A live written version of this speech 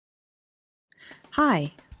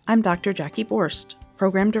Hi, I'm Dr. Jackie Borst,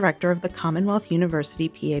 Program Director of the Commonwealth University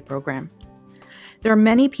PA Program. There are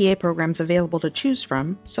many PA programs available to choose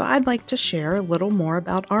from, so I'd like to share a little more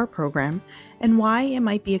about our program and why it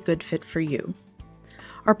might be a good fit for you.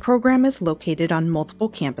 Our program is located on multiple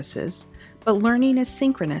campuses, but learning is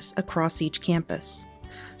synchronous across each campus.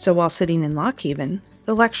 So while sitting in Lock Haven,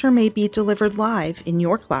 the lecture may be delivered live in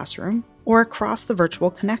your classroom or across the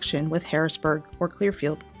virtual connection with Harrisburg or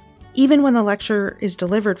Clearfield. Even when the lecture is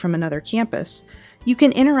delivered from another campus, you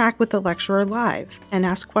can interact with the lecturer live and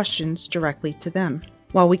ask questions directly to them.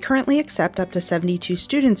 While we currently accept up to 72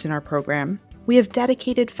 students in our program, we have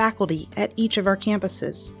dedicated faculty at each of our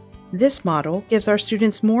campuses. This model gives our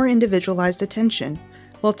students more individualized attention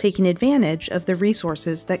while taking advantage of the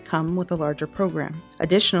resources that come with a larger program.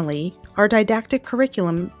 Additionally, our didactic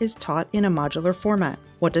curriculum is taught in a modular format.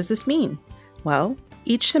 What does this mean? Well,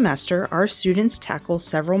 each semester, our students tackle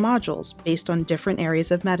several modules based on different areas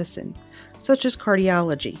of medicine, such as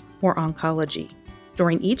cardiology or oncology.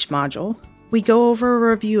 During each module, we go over a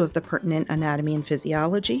review of the pertinent anatomy and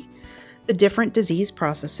physiology, the different disease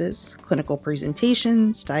processes, clinical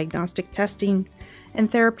presentations, diagnostic testing,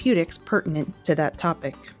 and therapeutics pertinent to that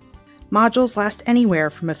topic. Modules last anywhere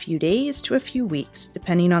from a few days to a few weeks,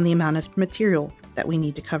 depending on the amount of material that we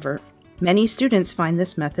need to cover. Many students find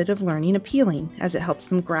this method of learning appealing as it helps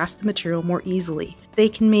them grasp the material more easily. They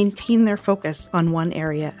can maintain their focus on one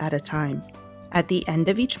area at a time. At the end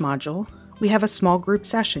of each module, we have a small group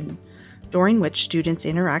session, during which students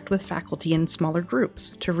interact with faculty in smaller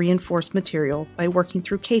groups to reinforce material by working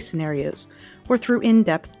through case scenarios or through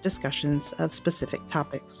in-depth discussions of specific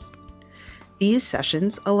topics. These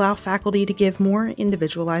sessions allow faculty to give more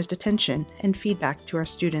individualized attention and feedback to our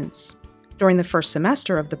students. During the first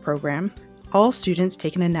semester of the program, all students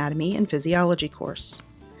take an anatomy and physiology course.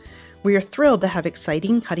 We are thrilled to have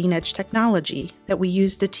exciting cutting-edge technology that we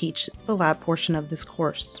use to teach the lab portion of this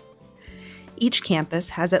course. Each campus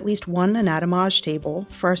has at least one anatomage table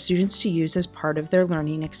for our students to use as part of their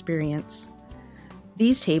learning experience.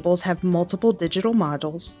 These tables have multiple digital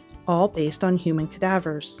models, all based on human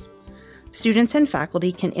cadavers. Students and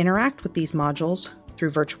faculty can interact with these modules through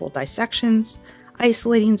virtual dissections,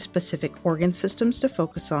 isolating specific organ systems to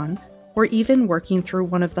focus on, or even working through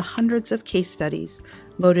one of the hundreds of case studies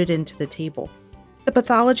loaded into the table. The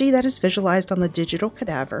pathology that is visualized on the digital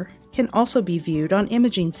cadaver can also be viewed on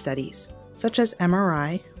imaging studies, such as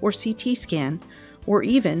MRI or CT scan, or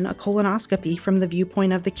even a colonoscopy from the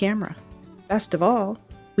viewpoint of the camera. Best of all,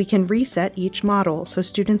 we can reset each model so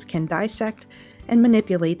students can dissect and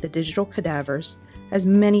manipulate the digital cadavers as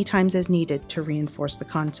many times as needed to reinforce the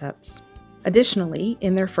concepts. Additionally,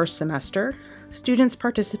 in their first semester, students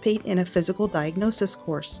participate in a physical diagnosis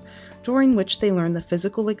course, during which they learn the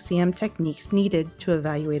physical exam techniques needed to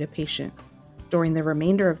evaluate a patient. During the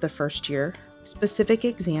remainder of the first year, specific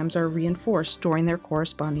exams are reinforced during their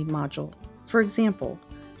corresponding module. For example,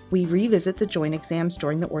 we revisit the joint exams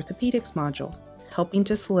during the orthopedics module, helping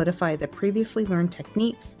to solidify the previously learned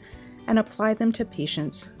techniques and apply them to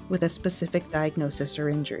patients with a specific diagnosis or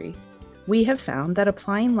injury. We have found that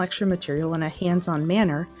applying lecture material in a hands-on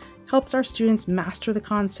manner helps our students master the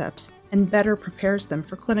concepts and better prepares them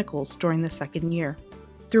for clinicals during the second year.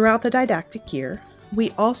 Throughout the didactic year,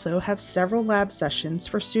 we also have several lab sessions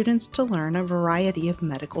for students to learn a variety of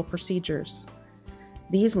medical procedures.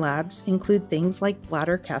 These labs include things like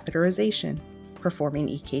bladder catheterization, performing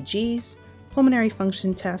EKGs, pulmonary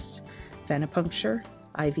function tests, venipuncture,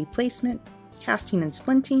 IV placement, casting and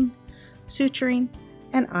splinting, suturing,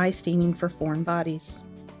 and eye staining for foreign bodies.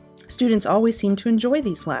 Students always seem to enjoy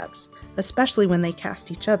these labs, especially when they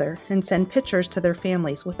cast each other and send pictures to their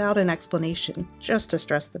families without an explanation, just to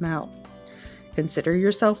stress them out. Consider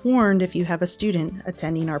yourself warned if you have a student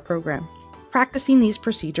attending our program. Practicing these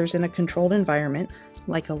procedures in a controlled environment,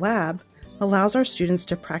 like a lab, allows our students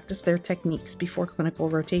to practice their techniques before clinical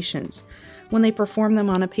rotations, when they perform them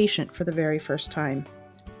on a patient for the very first time.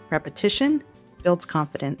 Repetition builds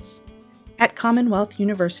confidence. At Commonwealth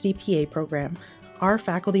University PA Program, our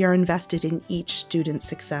faculty are invested in each student's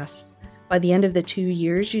success. By the end of the 2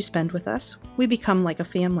 years you spend with us, we become like a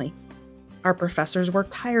family. Our professors work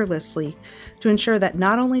tirelessly to ensure that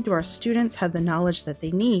not only do our students have the knowledge that they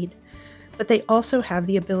need, but they also have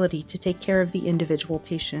the ability to take care of the individual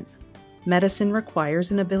patient. Medicine requires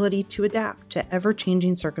an ability to adapt to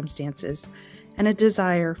ever-changing circumstances and a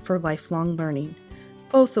desire for lifelong learning,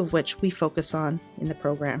 both of which we focus on in the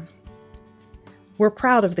program. We're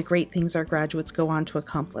proud of the great things our graduates go on to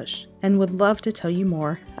accomplish and would love to tell you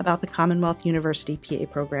more about the Commonwealth University PA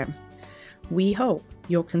program. We hope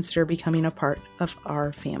you'll consider becoming a part of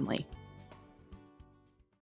our family.